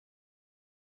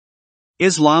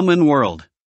Islam and world.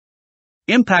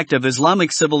 Impact of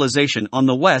Islamic civilization on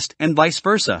the West and vice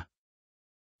versa.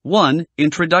 1.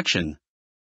 Introduction.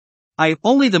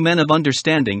 Only the men of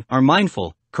understanding are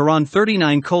mindful, Quran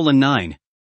 39:9.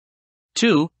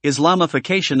 2.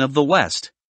 Islamification of the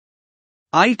West.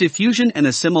 Diffusion and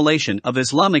assimilation of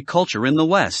Islamic culture in the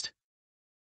West.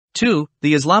 2.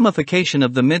 The Islamification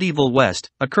of the medieval West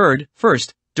occurred,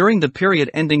 first, during the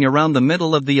period ending around the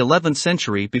middle of the 11th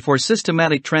century before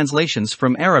systematic translations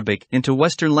from Arabic into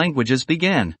Western languages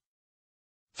began.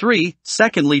 3.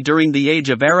 Secondly, during the age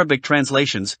of Arabic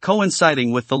translations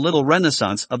coinciding with the Little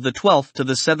Renaissance of the 12th to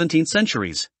the 17th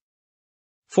centuries.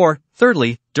 4.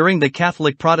 Thirdly, during the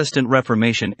Catholic-Protestant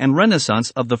Reformation and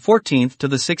Renaissance of the 14th to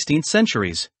the 16th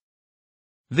centuries.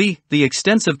 The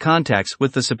extensive contacts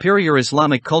with the superior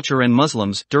Islamic culture and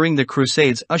Muslims during the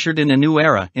Crusades ushered in a new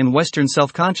era in Western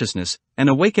self-consciousness and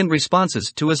awakened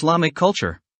responses to Islamic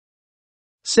culture.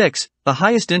 6. The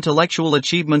highest intellectual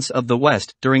achievements of the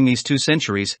West during these two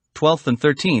centuries, 12th and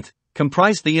 13th,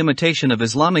 comprised the imitation of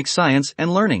Islamic science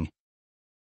and learning.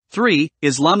 3.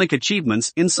 Islamic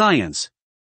achievements in science.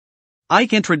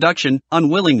 Introduction,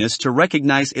 unwillingness to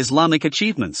recognize Islamic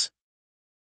achievements.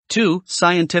 2.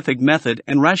 Scientific method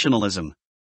and rationalism.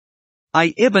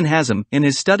 Ibn Hazm, in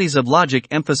his studies of logic,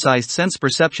 emphasized sense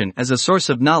perception as a source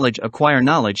of knowledge. Acquire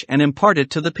knowledge and impart it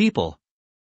to the people.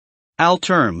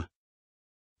 Term.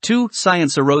 2.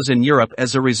 Science arose in Europe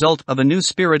as a result of a new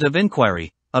spirit of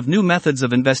inquiry, of new methods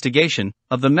of investigation,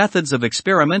 of the methods of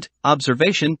experiment,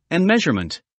 observation, and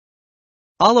measurement.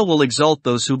 Allah will exalt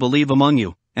those who believe among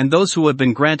you, and those who have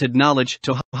been granted knowledge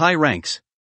to high ranks.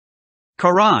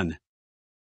 Quran.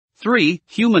 3.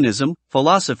 Humanism,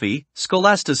 philosophy,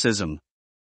 scholasticism.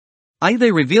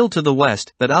 They revealed to the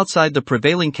West that outside the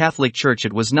prevailing Catholic Church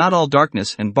it was not all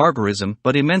darkness and barbarism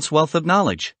but immense wealth of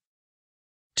knowledge.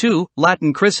 2.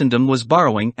 Latin Christendom was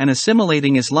borrowing and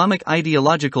assimilating Islamic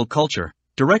ideological culture,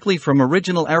 directly from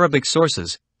original Arabic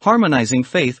sources, harmonizing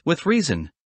faith with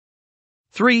reason.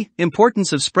 3.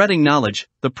 Importance of spreading knowledge.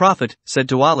 The Prophet said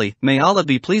to Ali, "May Allah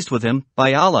be pleased with him,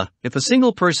 by Allah, if a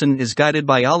single person is guided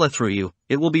by Allah through you,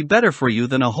 it will be better for you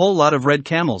than a whole lot of red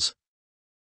camels."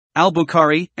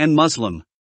 Al-Bukhari and Muslim.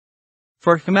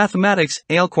 For mathematics,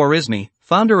 Al-Khwarizmi,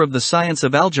 founder of the science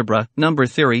of algebra, number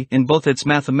theory in both its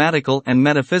mathematical and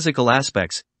metaphysical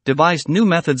aspects, devised new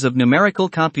methods of numerical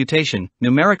computation,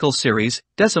 numerical series,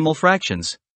 decimal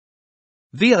fractions.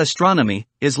 Via astronomy,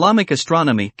 Islamic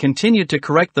astronomy continued to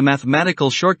correct the mathematical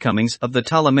shortcomings of the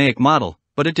Ptolemaic model,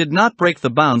 but it did not break the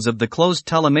bounds of the closed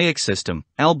Ptolemaic system.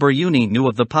 Al-Biruni knew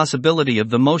of the possibility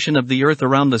of the motion of the Earth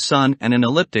around the Sun and an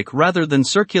elliptic rather than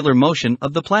circular motion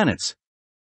of the planets.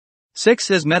 6.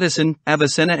 As medicine,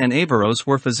 Avicenna and Averroes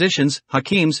were physicians,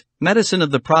 hakims. Medicine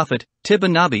of the Prophet,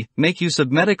 Tibbun Nabi, make use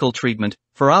of medical treatment,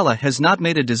 for Allah has not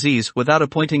made a disease without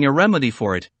appointing a remedy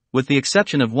for it, with the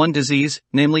exception of one disease,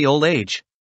 namely old age.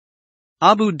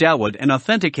 Abu Dawud and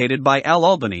authenticated by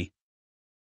Al-Albani.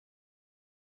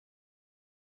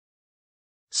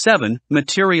 7.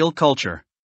 Material culture.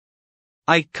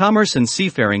 Commerce and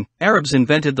seafaring. Arabs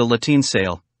invented the lateen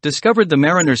sail, discovered the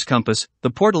mariner's compass, the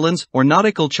portolans or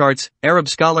nautical charts. Arab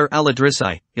scholar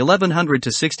Al-Idrisi,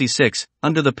 1100-66,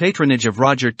 under the patronage of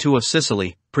Roger II of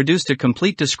Sicily, produced a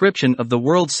complete description of the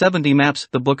world's 70 maps,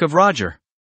 the Book of Roger.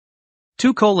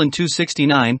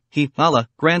 2:269, Allah,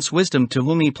 grants wisdom to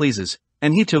whom He pleases,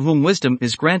 and he to whom wisdom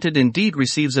is granted indeed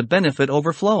receives a benefit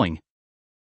overflowing.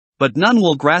 But none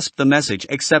will grasp the message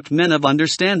except men of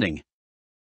understanding.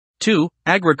 2.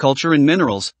 Agriculture and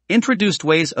minerals, introduced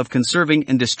ways of conserving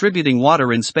and distributing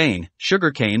water in Spain.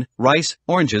 Sugarcane, rice,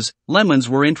 oranges, lemons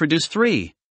were introduced.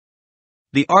 3.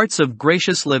 The arts of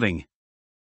gracious living.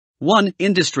 1.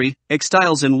 Industry,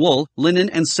 textiles in wool, linen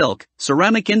and silk,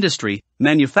 ceramic industry,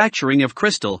 manufacturing of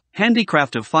crystal,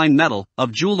 handicraft of fine metal,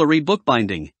 of jewelry,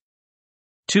 bookbinding.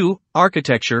 2.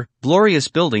 Architecture, glorious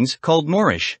buildings called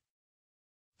Moorish.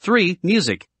 3.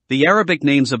 Music, the Arabic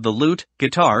names of the lute,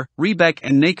 guitar, rebec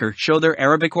and naker show their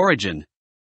Arabic origin.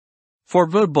 4.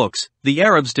 Books, the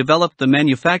Arabs developed the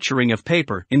manufacturing of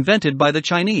paper invented by the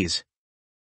Chinese.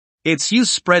 Its use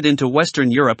spread into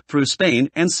Western Europe through Spain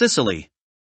and Sicily.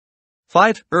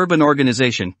 5. Urban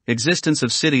organization, existence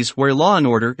of cities where law and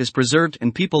order is preserved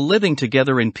and people living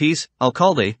together in peace.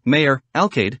 Alcalde, mayor,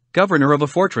 alcalde, governor of a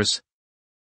fortress.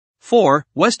 4.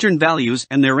 Western values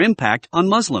and their impact on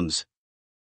Muslims.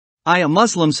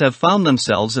 Muslims have found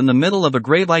themselves in the middle of a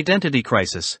grave identity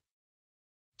crisis.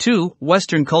 2.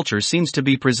 Western culture seems to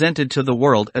be presented to the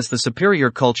world as the superior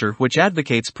culture which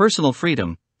advocates personal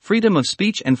freedom, freedom of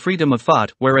speech and freedom of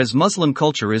thought, whereas Muslim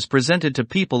culture is presented to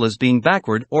people as being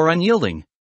backward or unyielding.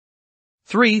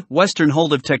 3. Western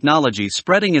hold of technology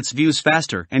spreading its views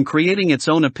faster and creating its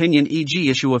own opinion, e.g.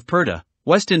 issue of Purdah.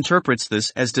 West interprets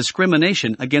this as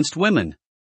discrimination against women.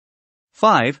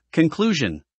 5.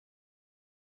 Conclusion.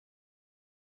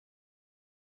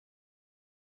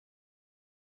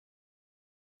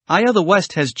 The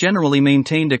West has generally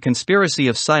maintained a conspiracy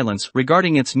of silence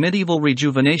regarding its medieval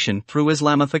rejuvenation through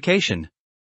Islamification.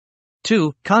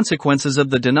 2. Consequences of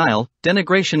the denial,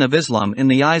 denigration of Islam in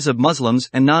the eyes of Muslims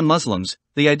and non-Muslims,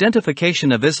 the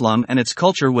identification of Islam and its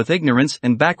culture with ignorance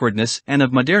and backwardness and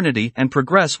of modernity and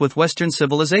progress with Western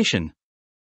civilization.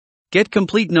 Get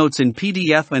complete notes in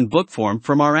PDF and book form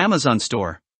from our Amazon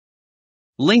store.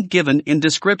 Link given in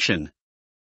description.